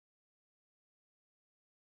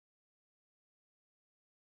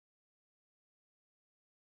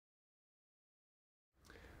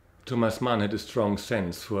Thomas Mann had a strong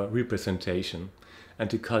sense for representation, and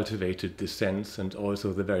he cultivated this sense and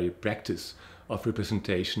also the very practice of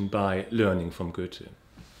representation by learning from Goethe.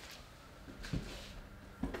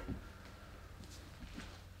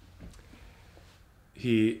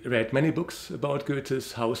 He read many books about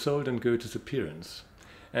Goethe's household and Goethe's appearance,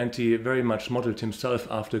 and he very much modeled himself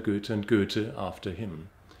after Goethe and Goethe after him.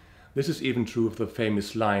 This is even true of the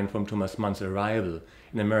famous line from Thomas Mann's arrival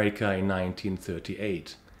in America in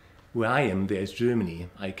 1938. "Where I am, there is Germany.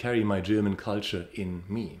 I carry my German culture in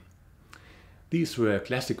me." These were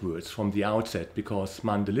classic words from the outset because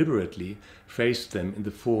Mann deliberately phrased them in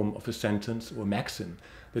the form of a sentence or maxim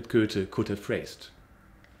that Goethe could have phrased.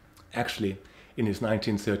 Actually, in his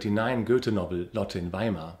 1939 Goethe novel Lotte in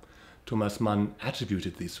Weimar, Thomas Mann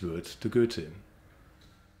attributed these words to Goethe.